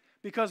 Why?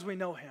 Because we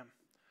know Him.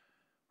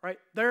 Right?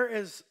 There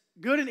is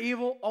good and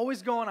evil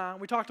always going on.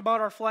 We talked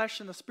about our flesh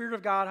and the Spirit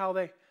of God, how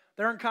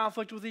they're in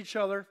conflict with each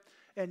other.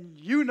 And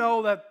you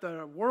know that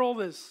the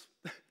world is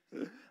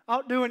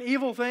out doing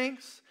evil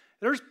things.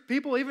 There's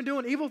people even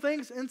doing evil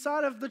things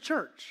inside of the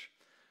church.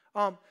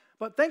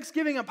 But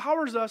Thanksgiving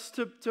empowers us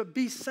to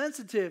be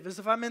sensitive. As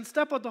if I'm in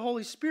step with the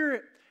Holy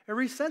Spirit, it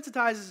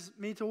resensitizes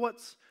me to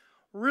what's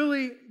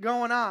really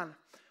going on.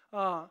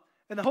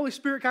 And the Holy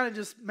Spirit kind of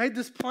just made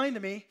this plain to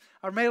me.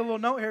 I made a little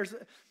note here.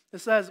 It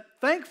says,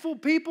 thankful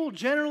people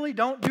generally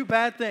don't do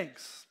bad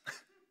things.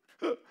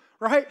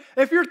 Right?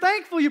 If you're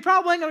thankful, you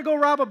probably ain't going to go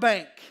rob a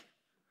bank.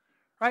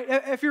 Right?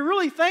 If you're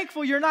really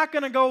thankful, you're not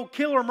going to go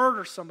kill or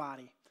murder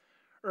somebody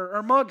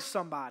or mug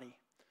somebody.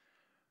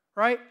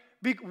 Right?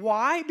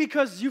 Why?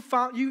 Because you're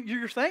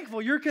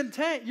thankful, you're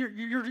content,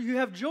 you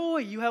have joy,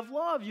 you have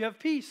love, you have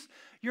peace.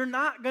 You're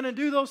not going to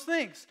do those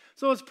things.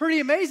 So it's pretty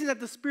amazing that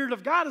the Spirit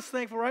of God is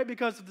thankful, right?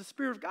 Because if the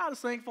Spirit of God is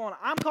thankful and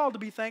I'm called to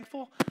be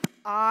thankful,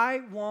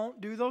 I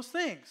won't do those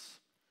things.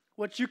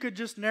 Which you could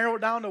just narrow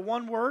it down to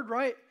one word,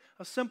 right?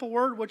 A simple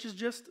word, which is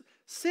just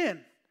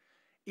sin.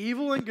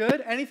 Evil and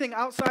good, anything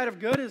outside of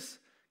good is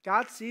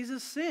God sees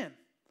as sin.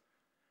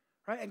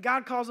 Right? And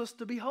God calls us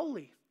to be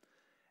holy.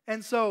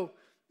 And so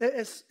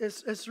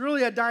it's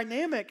really a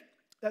dynamic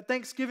that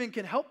Thanksgiving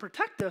can help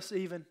protect us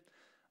even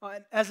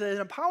as it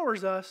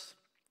empowers us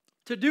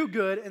to do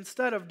good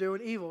instead of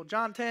doing evil.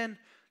 John 10,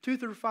 2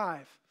 through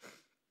 5.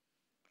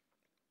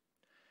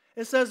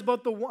 It says,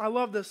 I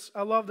love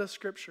this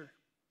scripture.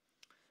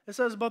 It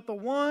says, but the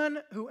one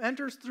who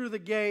enters through the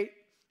gate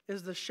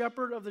is the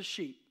shepherd of the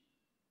sheep.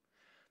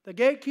 The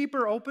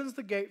gatekeeper opens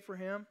the gate for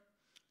him,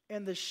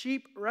 and the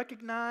sheep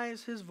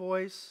recognize his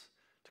voice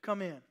to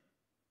come in.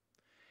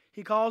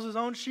 He calls his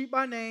own sheep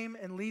by name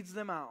and leads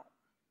them out.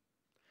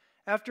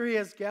 After he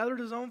has gathered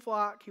his own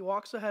flock, he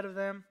walks ahead of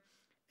them,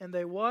 and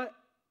they what?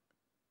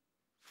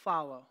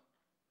 Follow.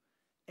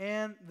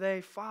 And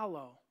they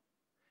follow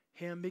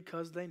him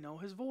because they know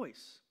his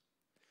voice.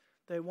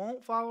 They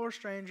won't follow a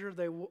stranger.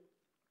 They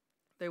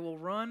will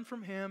run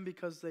from him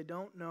because they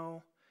don't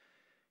know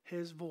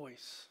his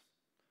voice.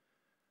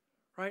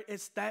 Right?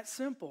 It's that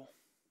simple.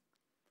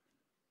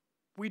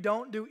 We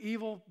don't do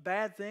evil,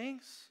 bad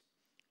things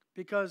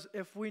because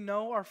if we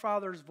know our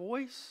Father's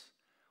voice,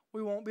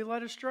 we won't be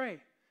led astray.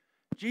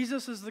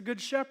 Jesus is the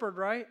good shepherd,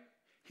 right?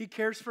 He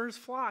cares for his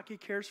flock. He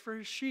cares for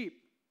his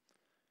sheep.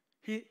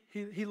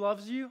 He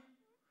loves you.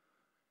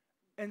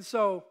 And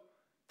so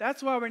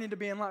that's why we need to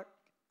be in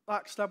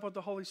lockstep with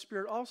the Holy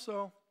Spirit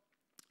also,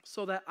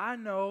 so that I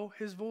know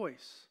his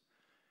voice.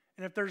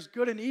 And if there's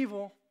good and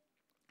evil,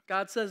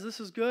 God says this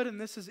is good and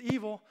this is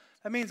evil.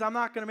 That means I'm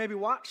not going to maybe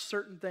watch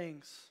certain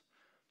things.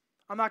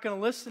 I'm not going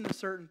to listen to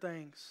certain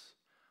things.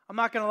 I'm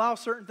not going to allow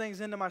certain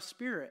things into my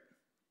spirit.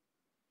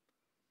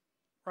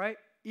 Right?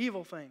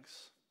 Evil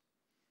things.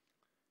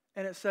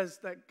 And it says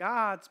that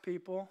God's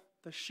people,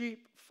 the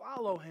sheep,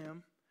 follow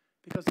him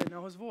because they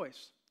know his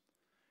voice.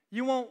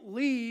 You won't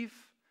leave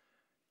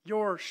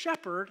your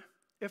shepherd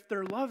if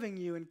they're loving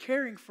you and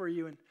caring for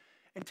you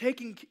and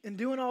taking and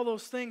doing all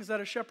those things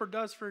that a shepherd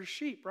does for his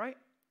sheep, right?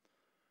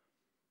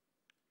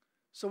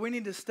 So we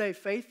need to stay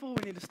faithful.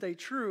 We need to stay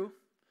true.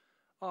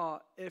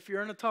 If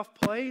you're in a tough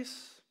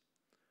place,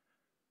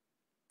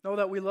 know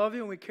that we love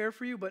you and we care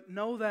for you, but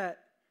know that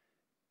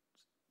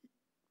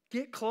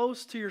get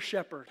close to your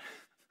shepherd.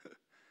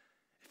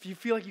 If you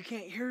feel like you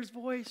can't hear his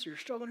voice or you're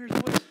struggling to hear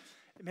his voice,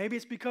 maybe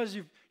it's because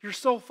you're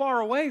so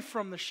far away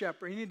from the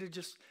shepherd. You need to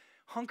just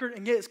hunker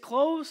and get as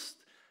close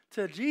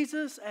to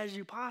Jesus as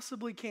you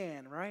possibly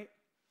can, right?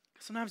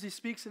 Sometimes he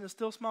speaks in a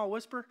still small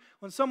whisper.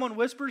 When someone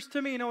whispers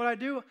to me, you know what I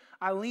do?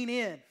 I lean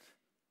in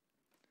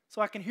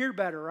so I can hear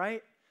better,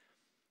 right?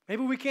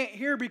 Maybe we can't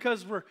hear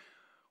because we're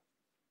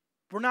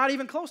not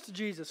even close to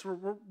Jesus.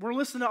 We're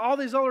listening to all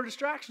these other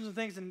distractions and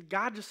things, and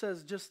God just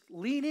says, just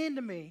lean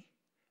into me,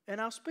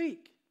 and I'll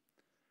speak,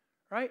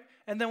 right?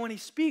 And then when he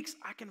speaks,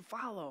 I can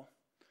follow,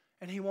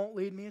 and he won't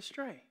lead me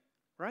astray,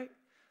 right?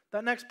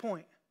 That next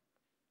point.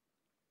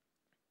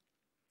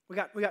 We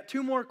got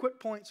two more quick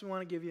points we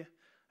want to give you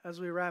as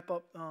we wrap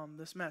up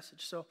this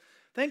message. So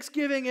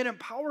Thanksgiving, it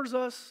empowers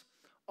us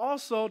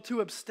also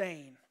to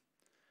abstain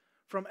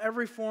from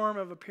every form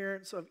of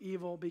appearance of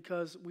evil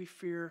because we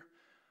fear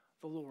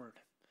the Lord,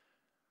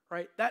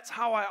 right? That's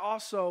how I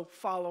also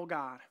follow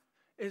God,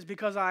 is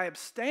because I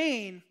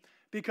abstain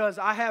because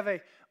I have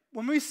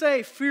when we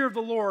say fear of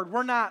the Lord,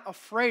 we're not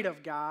afraid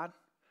of God,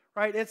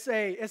 right? It's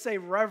a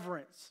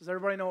reverence. Does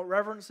everybody know what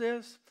reverence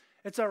is?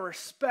 It's a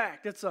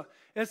respect. It's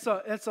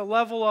a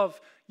level of,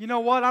 you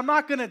know what? I'm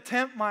not going to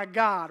tempt my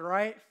God,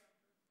 right?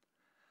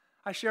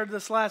 I shared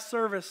this last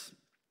service.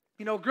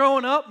 You know,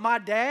 growing up, my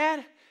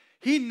dad,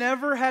 he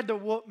never had to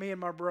whoop me and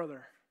my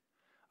brother.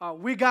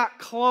 We got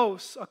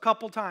close a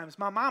couple times.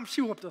 My mom,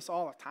 she whooped us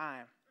all the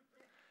time.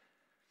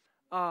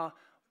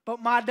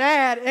 But my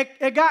dad,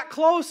 it got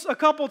close a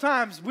couple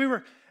times.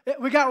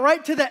 We got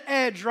right to the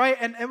edge, right?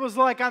 And it was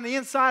like on the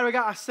inside,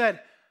 I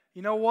said,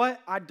 you know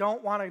what? I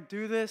don't want to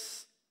do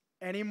this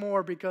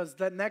anymore because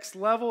that next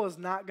level is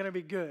not going to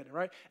be good,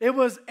 right? It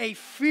was a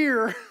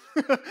fear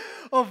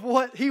of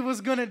what he was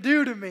going to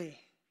do to me.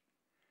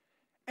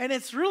 And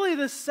it's really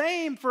the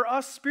same for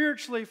us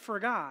spiritually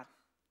for God,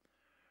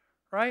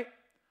 right?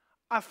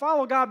 I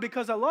follow God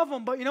because I love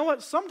him, but you know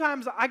what?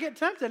 Sometimes I get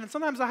tempted, and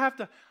sometimes I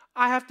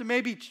have to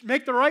maybe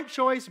make the right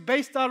choice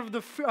based out of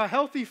the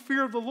healthy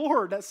fear of the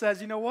Lord that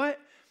says, you know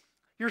what?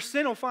 Your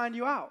sin will find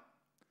you out.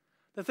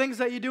 The things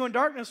that you do in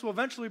darkness will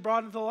eventually be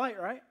brought into the light,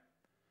 right?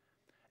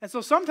 And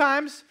so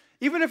sometimes,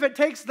 even if it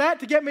takes that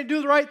to get me to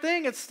do the right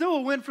thing, it's still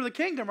a win for the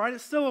kingdom, right?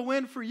 It's still a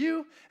win for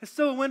you. It's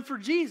still a win for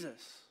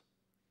Jesus.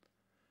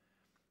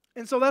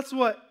 And so that's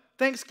what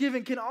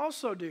Thanksgiving can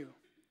also do,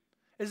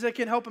 is it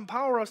can help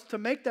empower us to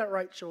make that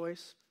right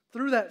choice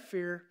through that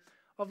fear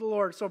of the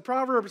Lord. So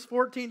Proverbs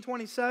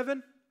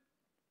 14:27,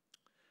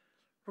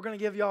 we're going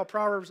to give y'all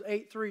Proverbs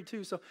 8:3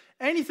 too. So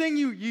anything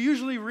you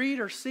usually read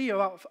or see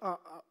about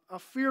a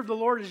fear of the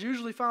Lord is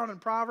usually found in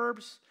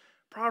Proverbs.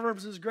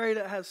 Proverbs is great.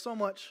 It has so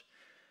much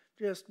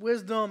just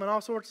wisdom and all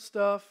sorts of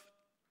stuff.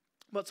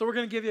 But so we're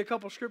going to give you a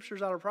couple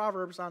scriptures out of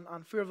Proverbs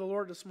on fear of the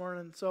Lord this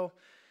morning. So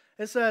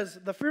it says,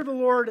 the fear of the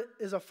Lord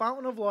is a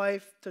fountain of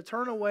life to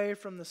turn away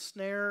from the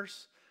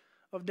snares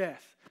of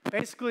death.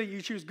 Basically,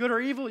 you choose good or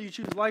evil, you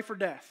choose life or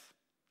death.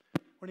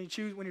 When you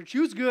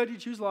choose good, you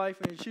choose life.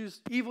 When you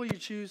choose evil, you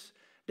choose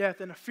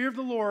death. And the fear of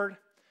the Lord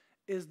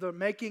is the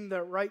making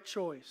the right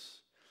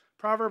choice.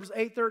 Proverbs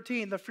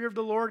 8:13, the fear of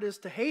the Lord is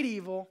to hate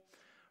evil,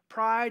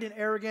 pride and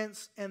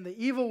arrogance, and the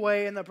evil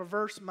way and the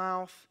perverse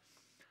mouth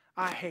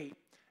I hate.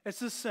 It's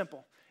just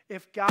simple.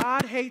 If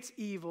God hates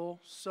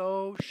evil,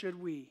 so should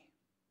we.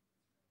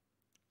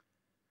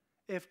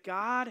 If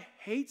God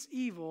hates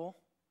evil,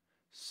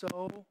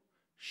 so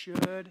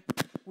should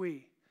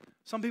we.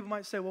 Some people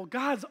might say, well,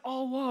 God's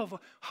all love.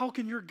 How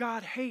can your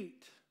God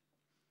hate?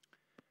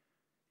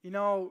 You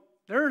know,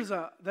 there is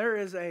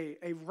a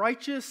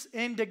righteous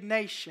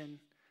indignation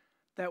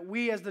that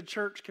we as the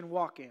church can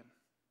walk in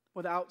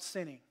without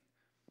sinning.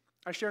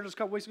 I shared this a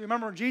couple weeks ago.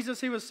 Remember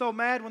Jesus, he was so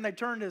mad when they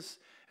turned his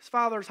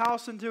father's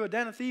house into a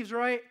den of thieves,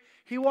 right?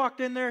 He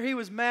walked in there, he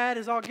was mad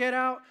as all get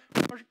out,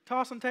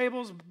 tossing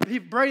tables. He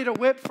braided a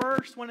whip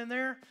first, went in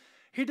there.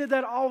 He did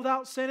that all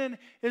without sinning.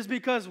 Is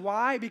because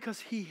why? Because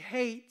he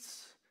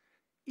hates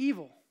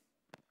evil.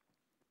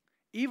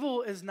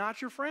 Evil is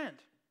not your friend.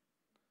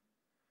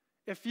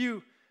 If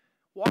you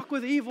walk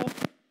with evil,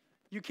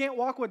 you can't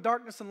walk with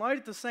darkness and light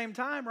at the same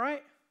time,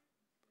 right?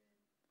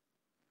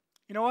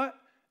 You know what?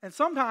 And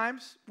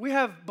sometimes we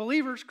have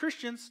believers,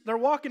 Christians, they're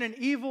walking in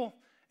evil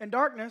and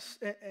darkness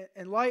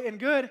and light and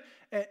good.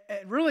 And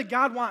really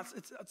God wants,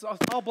 it's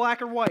all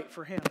black or white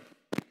for him.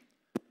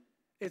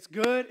 It's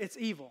good, it's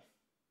evil.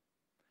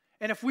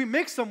 And if we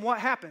mix them, what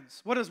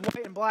happens? What does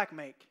white and black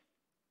make?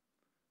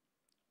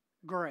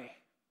 Gray.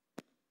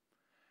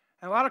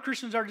 And a lot of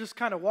Christians are just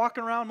kind of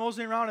walking around,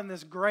 moseying around in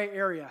this gray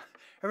area.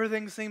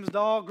 Everything seems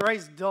dull.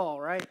 Gray's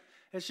dull, right?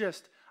 It's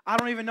just, I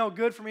don't even know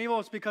good from evil.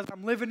 It's because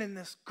I'm living in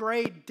this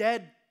gray,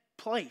 dead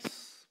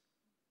place.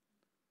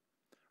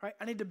 Right?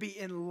 I need to be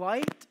in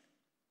light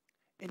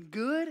and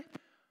good,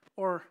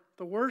 or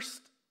the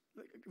worst,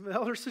 the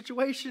other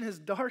situation is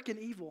dark and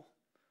evil.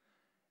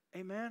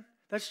 Amen?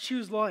 Let's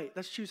choose light.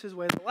 Let's choose his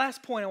way. The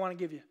last point I want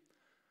to give you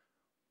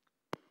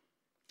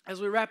as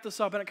we wrap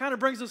this up, and it kind of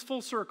brings us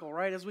full circle,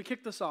 right, as we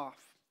kick this off.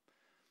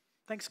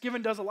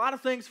 Thanksgiving does a lot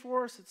of things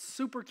for us. It's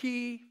super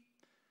key,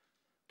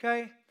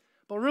 okay?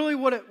 But really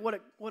what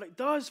it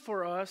does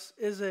for us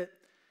is it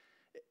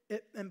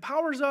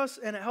empowers us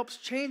and it helps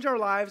change our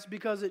lives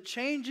because it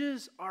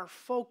changes our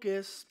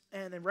focus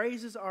and it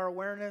raises our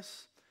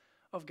awareness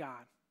of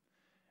God.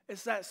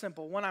 It's that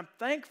simple. When I'm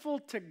thankful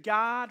to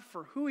God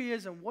for who he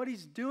is and what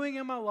he's doing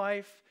in my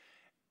life,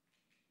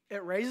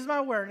 it raises my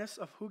awareness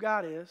of who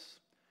God is.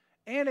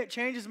 And it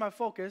changes my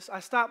focus.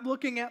 I stop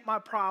looking at my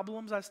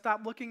problems. I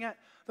stop looking at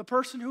the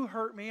person who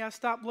hurt me. I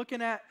stop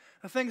looking at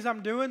the things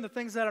I'm doing, the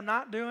things that I'm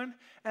not doing.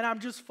 And I'm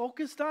just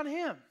focused on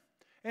him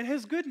and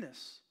his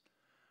goodness.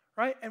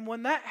 Right? And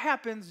when that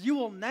happens, you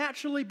will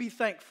naturally be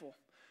thankful.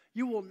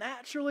 You will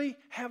naturally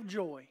have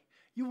joy.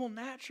 You will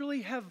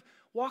naturally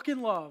walk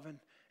in love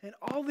and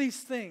all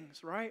these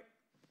things, right?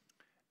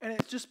 And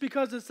it's just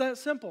because it's that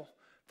simple.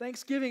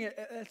 Thanksgiving,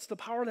 it's the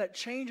power that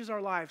changes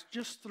our lives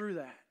just through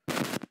that.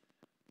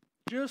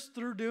 Just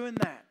through doing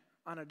that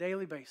on a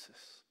daily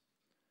basis.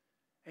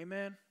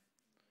 Amen.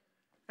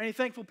 Any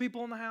thankful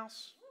people in the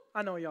house?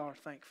 I know y'all are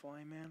thankful.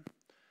 Amen.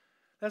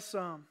 Let's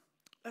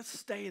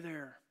stay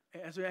there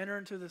as we enter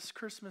into this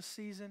Christmas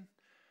season.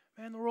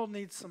 Man, the world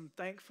needs some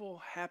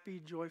thankful,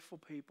 happy, joyful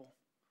people.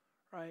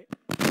 Right?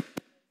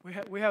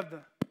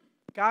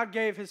 God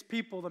gave his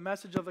people the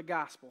message of the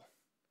gospel.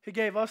 He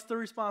gave us the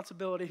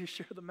responsibility to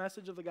share the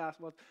message of the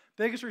gospel. It's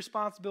the biggest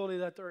responsibility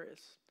that there is.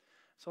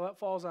 So that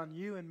falls on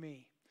you and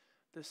me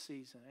this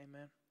season.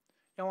 Amen.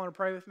 Y'all want to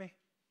pray with me?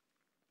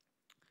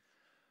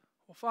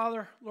 Well,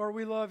 Father, Lord,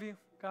 we love you,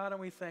 God,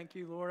 and we thank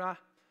you, Lord.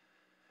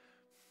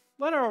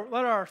 Let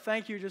our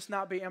thank you just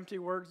not be empty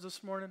words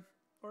this morning.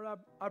 Lord,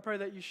 I pray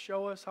that you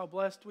show us how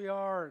blessed we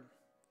are and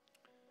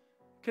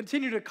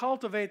continue to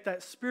cultivate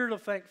that spirit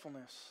of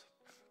thankfulness.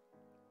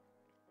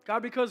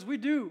 God, because we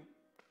do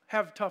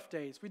have tough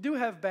days. We do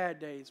have bad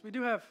days. We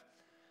do have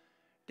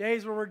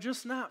days where we're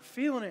just not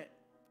feeling it.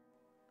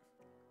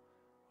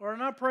 Lord,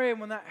 and I pray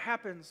when that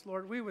happens,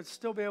 Lord, we would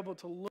still be able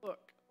to look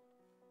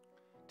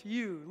to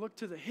you, look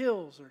to the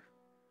hills,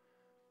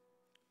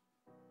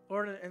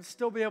 Lord, and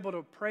still be able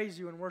to praise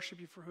you and worship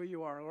you for who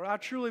you are. Lord, I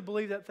truly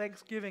believe that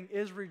Thanksgiving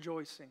is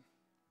rejoicing,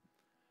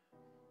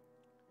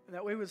 and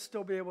that we would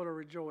still be able to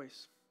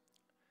rejoice,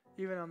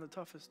 even on the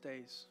toughest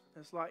days.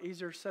 It's a lot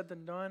easier said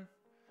than done,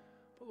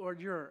 but Lord,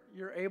 you're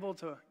able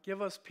to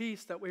give us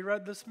peace that we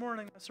read this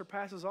morning that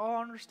surpasses all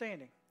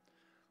understanding.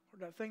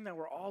 Lord, that thing that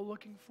we're all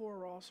looking for,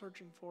 we're all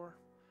searching for,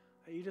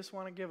 that you just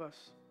want to give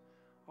us.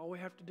 All we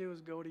have to do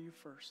is go to you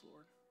first,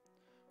 Lord.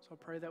 So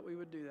I pray that we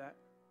would do that.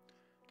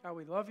 God,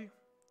 we love you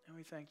and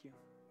we thank you.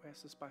 We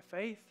ask this by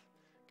faith.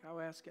 God,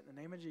 we ask it in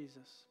the name of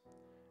Jesus.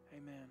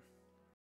 Amen.